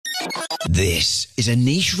This is a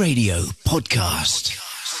Niche Radio podcast.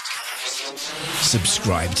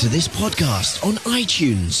 Subscribe to this podcast on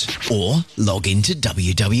iTunes or log into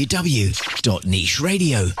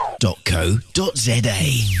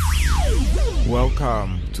www.nicheradio.co.za.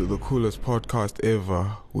 Welcome to the coolest podcast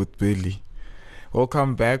ever with Billy.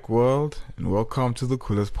 Welcome back, world, and welcome to the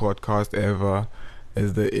coolest podcast ever.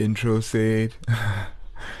 As the intro said,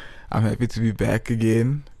 I'm happy to be back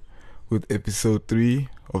again with episode 3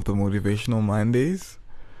 of the Motivational Mondays.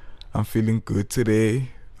 I'm feeling good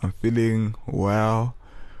today. I'm feeling well,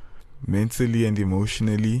 mentally and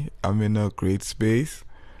emotionally. I'm in a great space.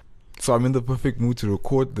 So I'm in the perfect mood to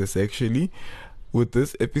record this actually. With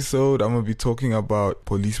this episode, I'm going to be talking about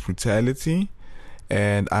police brutality,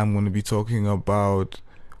 and I'm going to be talking about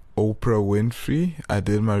Oprah Winfrey. I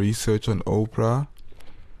did my research on Oprah,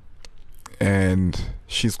 and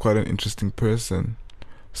she's quite an interesting person.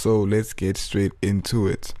 So let's get straight into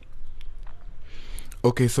it.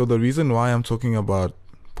 Okay, so the reason why I'm talking about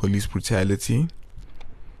police brutality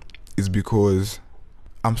is because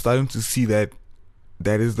I'm starting to see that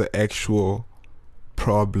is the actual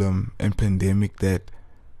problem and pandemic that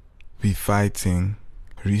we're fighting.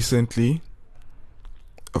 Recently,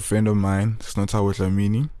 a friend of mine, Snota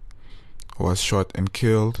Wetlamini, was shot and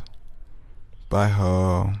killed by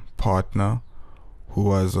her partner, who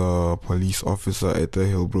was a police officer at the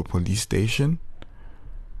Hillbrook police station.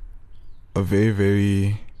 A very,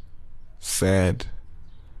 very sad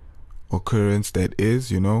occurrence that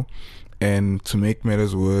is, and to make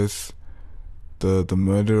matters worse, the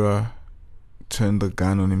murderer turned the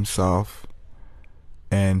gun on himself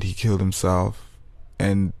and he killed himself,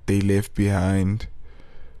 and they left behind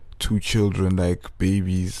 2 children, like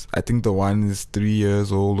babies. I think the one is 3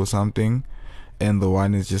 years old or something, and the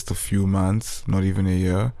one is just a few months, not even a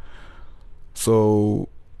year. So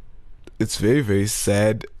it's very, very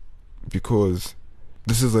sad, because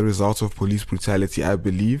this is a result of police brutality. I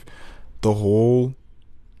believe the whole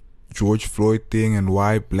George Floyd thing and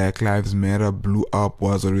why Black Lives Matter blew up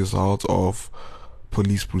was a result of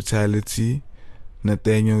police brutality.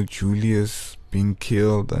 Nathaniel Julius being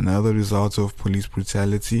killed, another result of police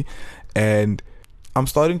brutality. And I'm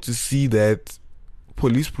starting to see that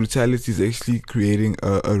police brutality is actually creating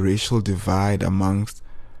a racial divide amongst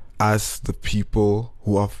us, the people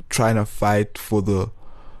who are trying to fight for the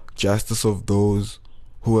justice of those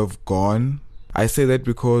who have gone. I say that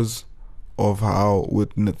because of how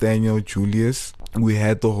with Nathaniel Julius we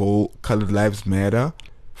had the whole Colored Lives Matter.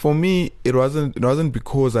 For me, it wasn't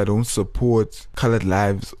because I don't support colored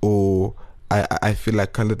lives or I feel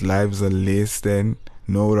like colored lives are less than.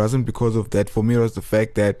 No, it wasn't because of that. For me, it was the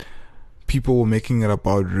fact that people were making it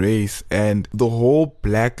about race, and the whole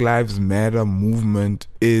Black Lives Matter movement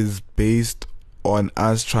is based on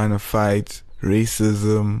us trying to fight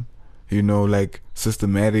racism, like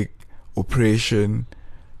systematic oppression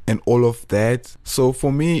and all of that. So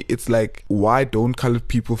for me, it's like, why don't colored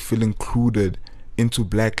people feel included into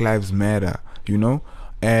Black Lives Matter,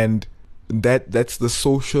 and that's the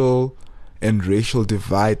social and racial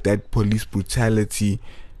divide that police brutality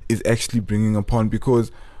is actually bringing upon,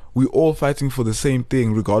 because we're all fighting for the same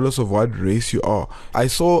thing regardless of what race you are. I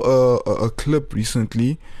saw a clip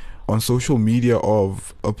recently on social media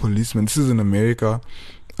of a policeman. This is in America.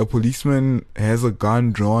 A policeman has a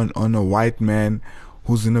gun drawn on a white man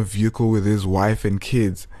who's in a vehicle with his wife and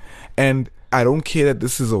kids. And I don't care that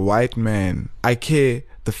this is a white man. I care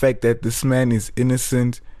the fact that this man is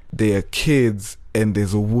innocent. They are kids and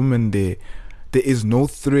there's a woman there. There is no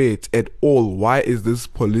threat at all. Why is this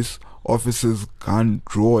police officer's gun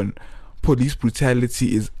drawn? Police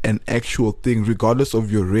brutality is an actual thing regardless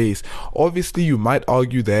of your race. Obviously, you might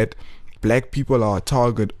argue that black people are a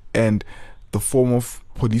target and the form of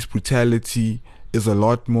police brutality is a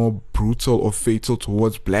lot more brutal or fatal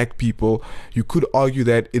towards black people. You could argue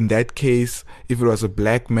that in that case, if it was a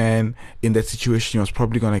black man in that situation, he was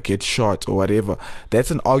probably going to get shot or whatever.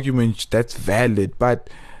 That's an argument that's valid, but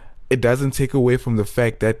it doesn't take away from the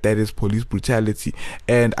fact that that is police brutality.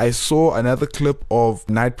 And I saw another clip of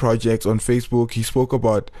Night Project on Facebook. He spoke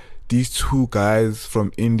about these 2 guys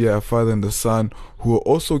from India, a father and the son, who were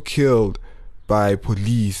also killed by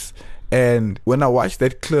police. And when I watched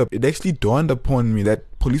that clip, it actually dawned upon me that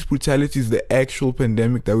police brutality is the actual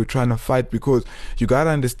pandemic that we're trying to fight, because you gotta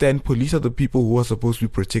understand, police are the people who are supposed to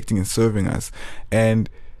be protecting and serving us. And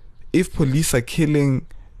if police are killing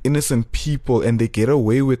innocent people and they get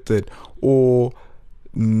away with it, or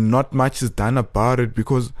not much is done about it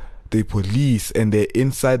because they police and they're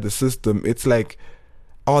inside the system, it's like,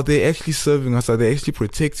 are they actually serving us? Are they actually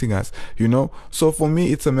protecting us? So for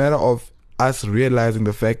me, it's a matter of us realizing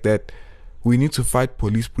the fact that we need to fight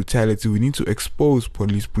police brutality. We need to expose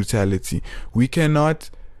police brutality. We cannot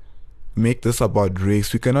make this about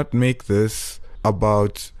race. We cannot make this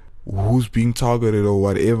about who's being targeted or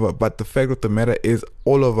whatever. But the fact of the matter is,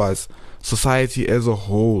 all of us, society as a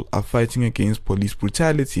whole, are fighting against police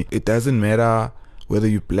brutality. It doesn't matter whether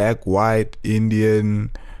you're black, white,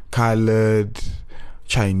 Indian, colored,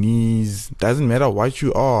 Chinese. Doesn't matter what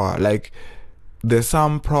you are. Like, there's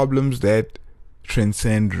some problems that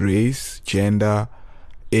transcend race, gender,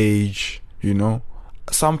 age,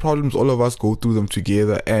 some problems, all of us go through them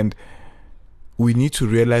together, and we need to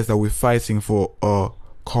realize that we're fighting for a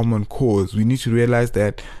common cause. We need to realize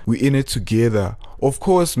that we're in it together. Of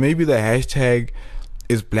course, maybe the hashtag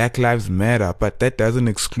is Black Lives Matter, but that doesn't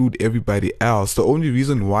exclude everybody else. The only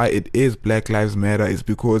reason why it is Black Lives Matter is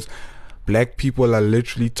because black people are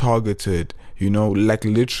literally targeted. Like,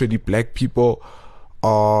 literally black people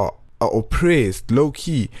are oppressed, low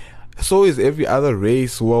key. So is every other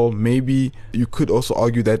race. Well, maybe you could also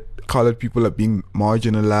argue that colored people are being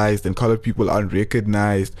marginalized and colored people aren't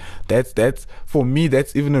recognized. That's for me,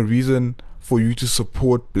 that's even a reason for you to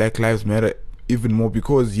support Black Lives Matter even more,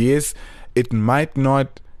 because yes, it might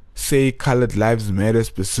not say colored lives matter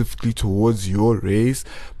specifically towards your race,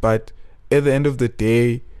 but at the end of the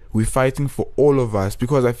day, we're fighting for all of us.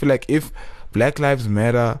 Because I feel like if Black Lives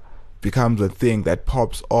Matter becomes a thing that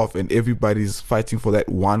pops off and everybody's fighting for that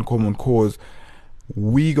one common cause,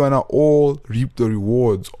 we're gonna all reap the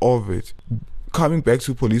rewards of it. Coming back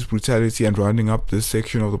to police brutality and rounding up this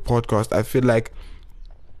section of the podcast, I feel like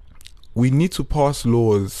we need to pass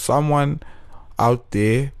laws. Someone out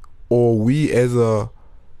there, or we as a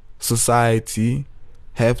society,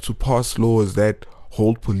 have to pass laws that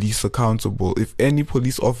hold police accountable. If any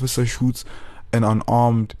police officer shoots an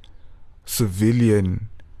unarmed civilian,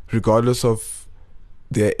 regardless of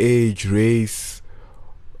their age, race,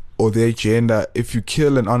 or their gender, if you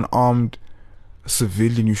kill an unarmed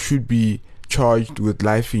civilian, you should be charged with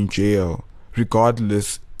life in jail,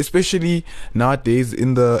 regardless. Especially nowadays,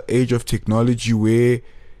 in the age of technology, where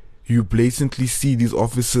you blatantly see these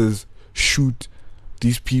officers shoot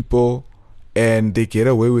these people and they get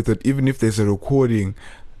away with it. Even if there's a recording,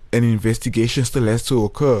 an investigation still has to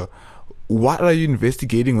occur. What are you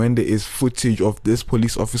investigating when there is footage of this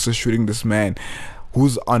police officer shooting this man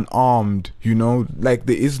who's unarmed? Like,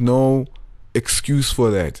 there is no excuse for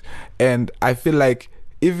that. And I feel like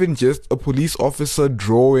even just a police officer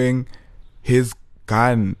drawing his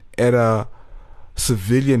gun at a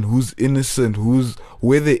civilian who's innocent,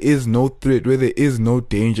 where there is no threat, where there is no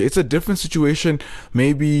danger, it's a different situation.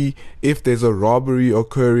 Maybe if there's a robbery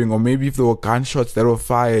occurring, or maybe if there were gunshots that were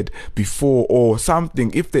fired before or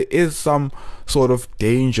something, if there is some sort of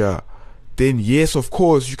danger, then yes, of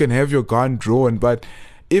course, you can have your gun drawn. But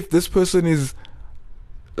if this person is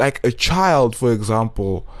like a child, for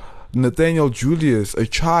example, Nathaniel Julius, a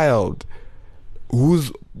child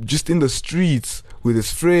who's just in the streets with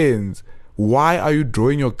his friends, why are you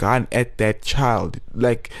drawing your gun at that child?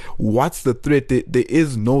 Like, what's the threat? There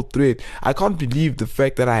is no threat. I can't believe the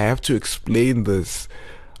fact that I have to explain this.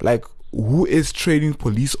 Like, who is training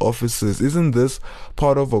police officers? Isn't this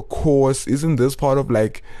part of a course? Isn't this part of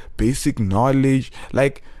like basic knowledge?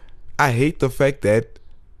 Like, I hate the fact that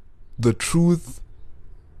the truth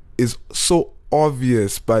is so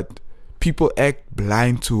obvious, but people act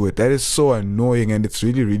blind to it. That is so annoying, and it's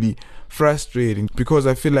really, really frustrating, because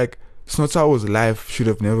I feel like Snotawa's life should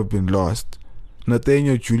have never been lost.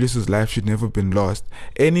 Nathaniel Julius's life should never been lost.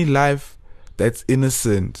 Any life that's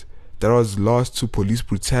innocent, that was lost to police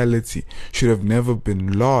brutality, should have never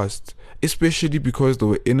been lost. Especially because there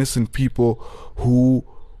were innocent people who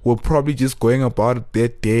were probably just going about their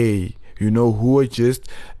day, who were just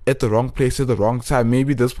at the wrong place at the wrong time.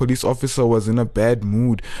 Maybe this police officer was in a bad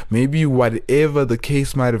mood, maybe whatever the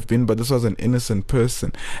case might have been, but this was an innocent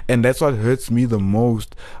person. And that's what hurts me the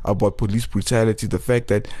most about police brutality, the fact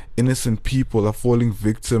that innocent people are falling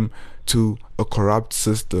victim to a corrupt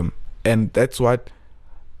system. And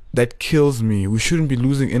that kills me. We shouldn't be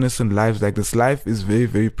losing innocent lives like this. Life is very,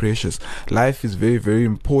 very precious. Life is very, very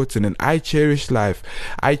important, and I cherish life.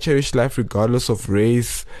 I cherish life regardless of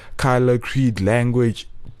race, color, creed, language,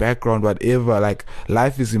 background, whatever. Like,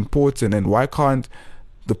 life is important, and why can't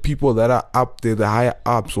the people that are up there, the higher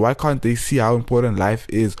ups, why can't they see how important life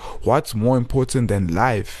is? What's more important than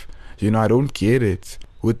life? I don't get it.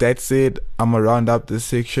 With that said, I'm gonna round up this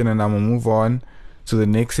section and I'm gonna move on to the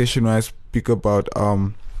next session where I speak about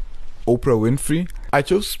Oprah Winfrey. I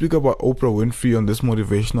chose to speak about Oprah Winfrey on this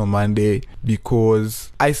Motivational Monday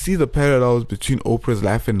because I see the parallels between Oprah's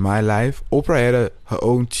life and my life. Oprah had her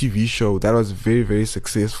own TV show that was very, very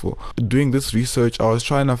successful. Doing this research, I was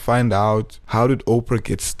trying to find out, how did Oprah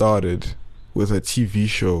get started with her TV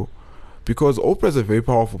show? Because Oprah is a very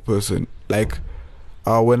powerful person. Like,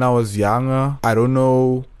 when I was younger, I don't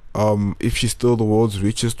know if she's still the world's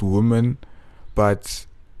richest woman, but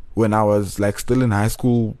when I was like still in high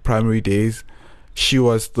school, primary days, she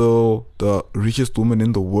was still the richest woman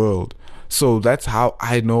in the world. So that's how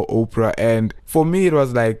I know Oprah. And for me, it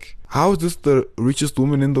was like, how is this the richest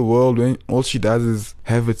woman in the world when all she does is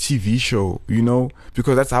have a TV show, you know?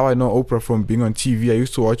 Because that's how I know Oprah, from being on TV. I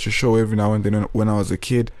used to watch a show every now and then when I was a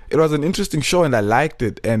kid. It was an interesting show and I liked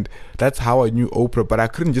it. And that's how I knew Oprah. But I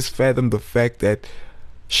couldn't just fathom the fact that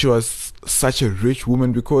she was such a rich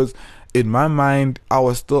woman, because in my mind, I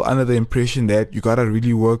was still under the impression that you gotta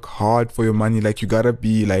really work hard for your money. Like, you gotta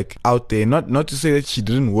be like out there. Not to say that she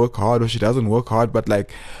didn't work hard or she doesn't work hard, but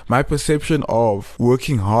like, my perception of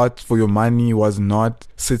working hard for your money was not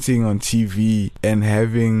sitting on TV and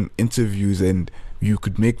having interviews and you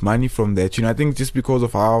could make money from that. You know, I think just because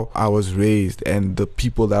of how I was raised and the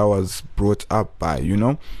people that I was brought up by, you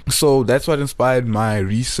know. So that's what inspired my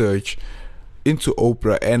research into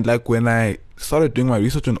Oprah. And like, when I started doing my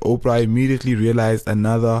research on Oprah, I immediately realized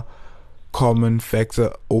another common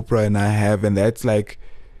factor Oprah and I have, and that's like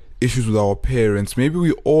issues with our parents. Maybe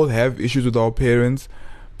we all have issues with our parents,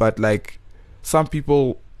 but like, some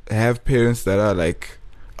people have parents that are like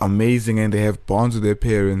amazing and they have bonds with their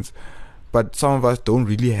parents, but some of us don't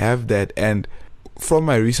really have that. And from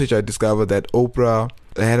my research, I discovered that Oprah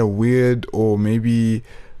had a weird, or maybe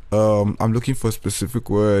I'm looking for a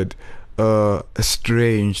specific word,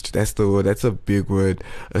 estranged, that's the word, that's a big word,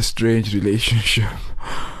 estranged relationship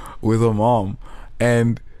with her mom.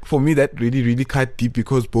 And for me, that really, really cut deep,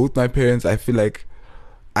 because both my parents, I feel like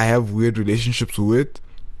I have weird relationships with.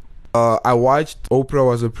 I watched Oprah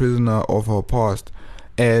Was a Prisoner of Her Past,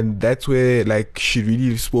 and that's where like she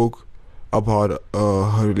really spoke about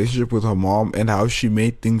her relationship with her mom and how she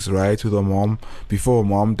made things right with her mom before her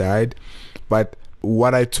mom died. But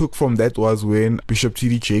what I took from that was when Bishop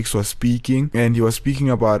T.D. Jakes was speaking, and he was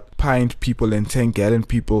speaking about pint people and 10-gallon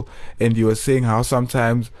people, and he was saying how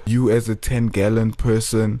sometimes you as a 10-gallon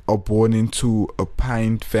person are born into a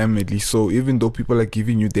pint family. So even though people are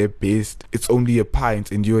giving you their best, it's only a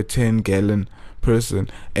pint and you're a 10-gallon person.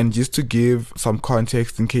 And just to give some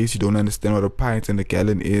context, in case you don't understand what a pint and a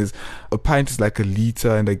gallon is, a pint is like a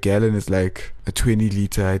liter and a gallon is like a 20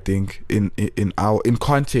 liter, I think, in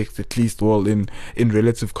context, at least. Well, in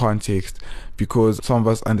relative context, because some of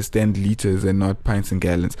us understand liters and not pints and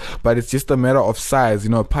gallons, but it's just a matter of size. You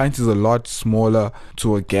know, a pint is a lot smaller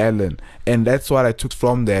to a gallon, and that's what I took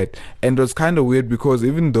from that. And it was kind of weird, because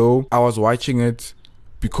even though I was watching it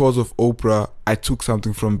because of Oprah, I took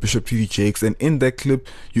something from Bishop T.D. Jakes. And in that clip,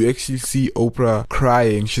 you actually see Oprah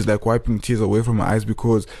crying. She's like wiping tears away from her eyes,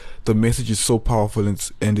 because the message is so powerful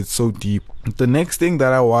and it's so deep. The next thing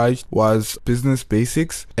that I watched was Business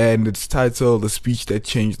Basics, and it's titled The Speech That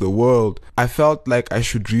Changed the World. I felt like I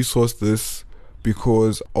should resource this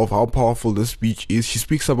because of how powerful this speech is. She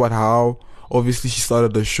speaks about how obviously she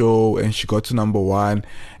started the show and she got to #1,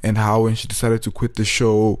 and how when she decided to quit the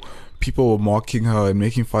show, people were mocking her and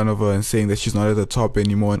making fun of her and saying that she's not at the top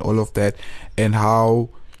anymore and all of that, and how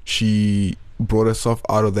she brought herself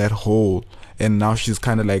out of that hole, and now she's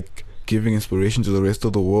kind of like giving inspiration to the rest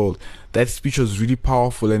of the world. That speech was really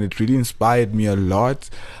powerful and it really inspired me a lot.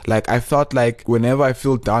 Like, I felt like whenever I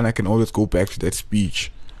feel down, I can always go back to that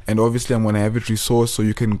speech. And obviously I'm going to have it resourced so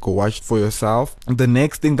you can go watch it for yourself. The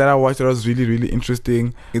next thing that I watched that was really, really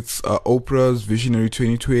interesting, it's Oprah's Visionary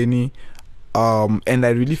 2020. And I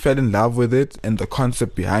really fell in love with it and the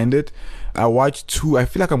concept behind it. I watched 2. I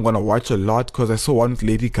feel like I'm gonna watch a lot, because I saw one with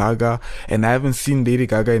Lady Gaga, and I haven't seen Lady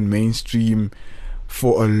Gaga in mainstream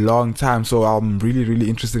for a long time, so I'm really, really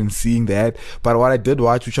interested in seeing that. But what I did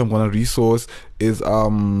watch, which I'm gonna resource, is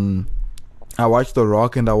I watched The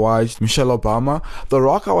Rock and I watched Michelle Obama. The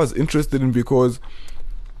Rock I was interested in because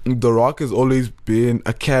The Rock has always been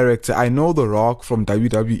a character. I know The Rock from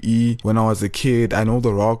WWE when I was a kid. I know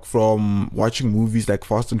The Rock from watching movies like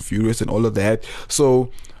Fast and Furious and all of that. So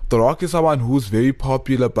The Rock is someone who's very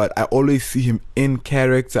popular, but I always see him in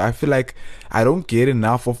character. I feel like I don't get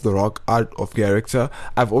enough of The Rock out of character.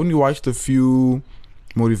 I've only watched a few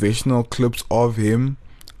motivational clips of him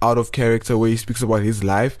out of character where he speaks about his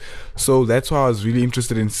life. So that's why I was really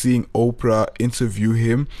interested in seeing Oprah interview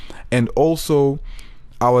him. And also,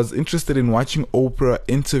 I was interested in watching Oprah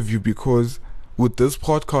interview because with this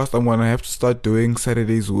podcast, I'm going to have to start doing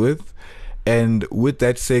Saturdays with. And with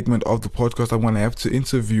that segment of the podcast, I'm going to have to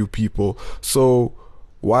interview people. So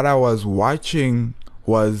what I was watching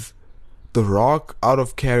was The Rock out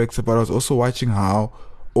of character, but I was also watching how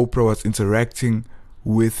Oprah was interacting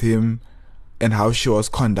with him and how she was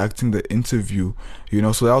conducting the interview,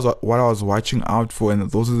 so that was what I was watching out for.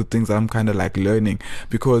 And those are the things I'm kind of like learning,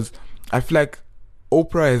 because I feel like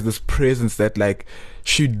Oprah has this presence that like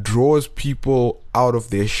she draws people out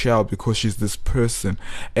of their shell because she's this person.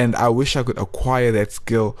 And I wish I could acquire that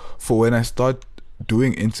skill for when I start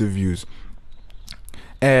doing interviews.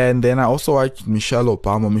 And then I also watched Michelle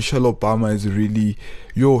Obama. Michelle Obama is really,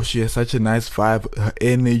 she has such a nice vibe, her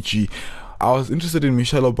energy. I was interested in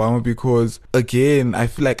Michelle Obama because, again, I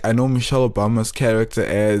feel like I know Michelle Obama's character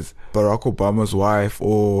as Barack Obama's wife,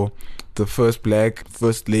 or the first black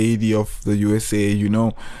first lady of the USA.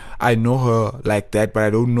 I know her like that, but I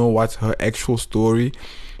don't know what's her actual story.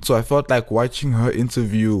 So I felt like watching her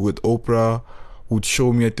interview with Oprah would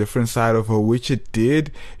show me a different side of her, which it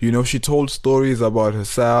did. She told stories about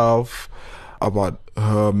herself, about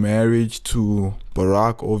her marriage to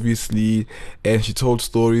Barack, obviously, and she told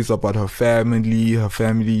stories about her family,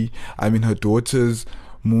 her daughters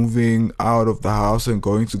moving out of the house and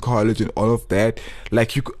going to college and all of that.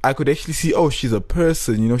 Like, I could actually see, she's a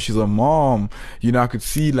person, she's a mom, I could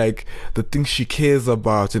see like the things she cares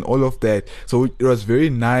about and all of that. So it was very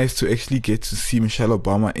nice to actually get to see Michelle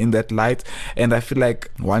Obama in that light. And I feel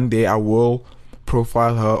like one day I will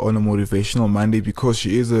profile her on a Motivational Monday, because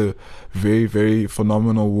she is a very, very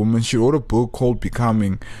phenomenal woman. She wrote a book called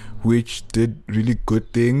Becoming, which did really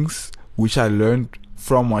good things, which I learned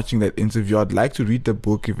from watching that interview. I'd like to read the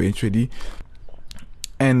book eventually.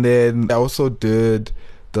 And then I also did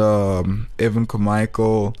the Evan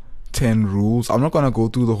Carmichael 10 rules. I'm not going to go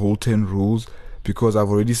through the whole 10 rules because I've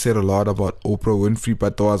already said a lot about Oprah Winfrey,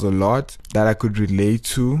 but there was a lot that I could relate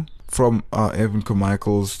to from Evan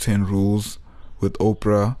Carmichael's 10 rules with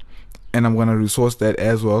Oprah, and I'm gonna resource that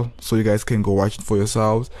as well so you guys can go watch it for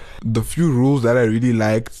yourselves. The few rules that I really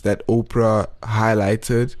liked that Oprah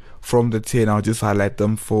highlighted from the 10, I'll just highlight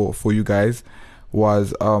them for you guys,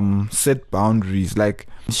 was set boundaries. Like,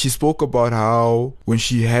 she spoke about how when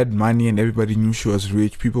she had money and everybody knew she was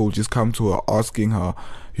rich, people would just come to her asking her,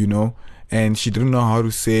 and she didn't know how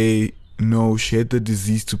to say no. She had the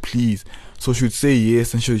disease to please, so she would say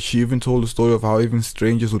yes. And she even told the story of how even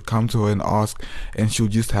strangers would come to her and ask, and she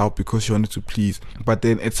would just help because she wanted to please. But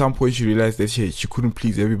then at some point she realized that she couldn't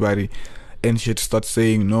please everybody, and she had to start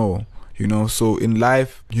saying no. So in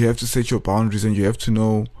life you have to set your boundaries, and you have to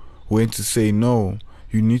know when to say no.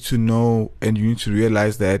 You need to know, and you need to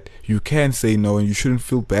realize that you can say no, and you shouldn't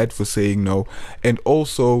feel bad for saying no. And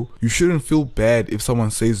also, you shouldn't feel bad if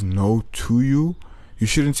someone says no to you. You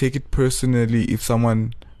shouldn't take it personally if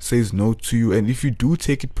someone says no to you. And if you do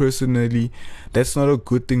take it personally, that's not a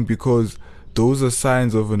good thing, because those are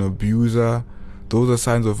signs of an abuser. Those are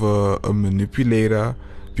signs of a manipulator.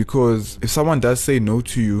 Because if someone does say no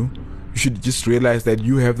to you, you should just realize that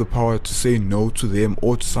you have the power to say no to them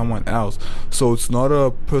or to someone else. So it's not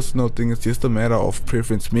a personal thing, it's just a matter of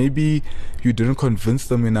preference. Maybe you didn't convince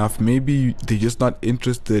them enough. Maybe they're just not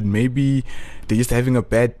interested. Maybe they're just having a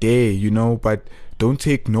bad day, but don't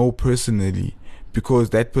take no personally, because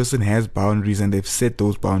that person has boundaries and they've set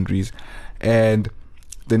those boundaries. And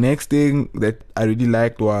the next thing that I really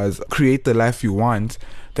liked was create the life you want.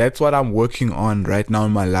 That's what I'm working on right now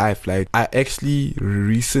in my life. Like, I actually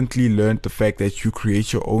recently learned the fact that you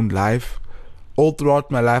create your own life. All throughout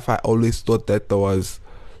my life, I always thought that there was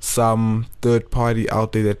some third party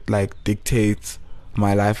out there that like dictates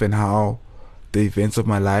my life and how the events of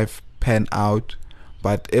my life pan out.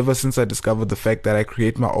 But ever since I discovered the fact that I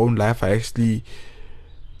create my own life, I actually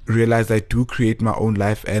realized I do create my own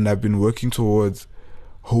life, and I've been working towards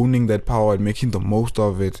honing that power and making the most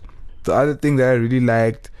of it. The other thing that I really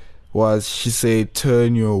liked was she said,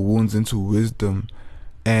 turn your wounds into wisdom.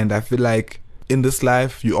 And I feel like in this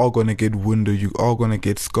life, you're all going to get wounded, you're all going to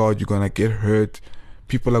get scarred, you're going to get hurt.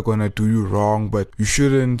 People are going to do you wrong, but you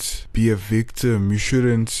shouldn't be a victim. You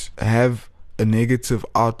shouldn't have a negative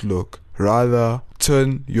outlook. Rather,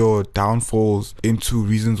 turn your downfalls into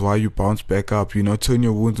reasons why you bounce back up. Turn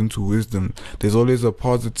your wounds into wisdom. There's always a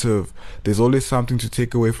positive. There's always something to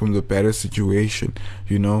take away from the better situation.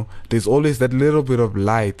 There's always that little bit of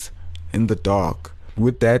light in the dark.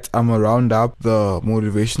 With that, I'm gonna round up the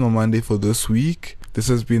Motivational Monday for this week. This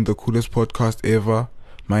has been the coolest podcast ever.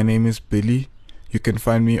 My name is Billy. You can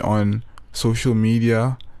find me on social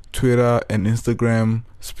media, Twitter and Instagram,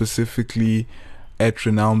 specifically at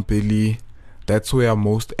Renowned Billy. That's where I'm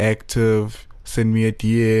most active. send me a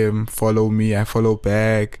DM, follow me, I follow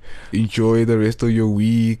back. Enjoy the rest of your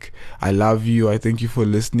week. I love you. I thank you for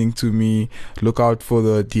listening to me. Look out for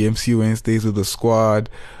the DMC Wednesdays with the squad.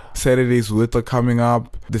 Saturdays with are coming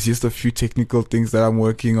up. There's just a few technical things that I'm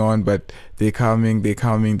working on, but they're coming.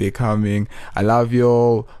 I love you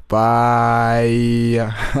all.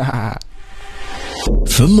 Bye.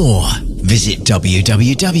 For more, visit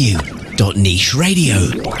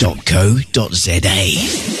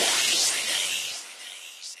www.nicheradio.co.za.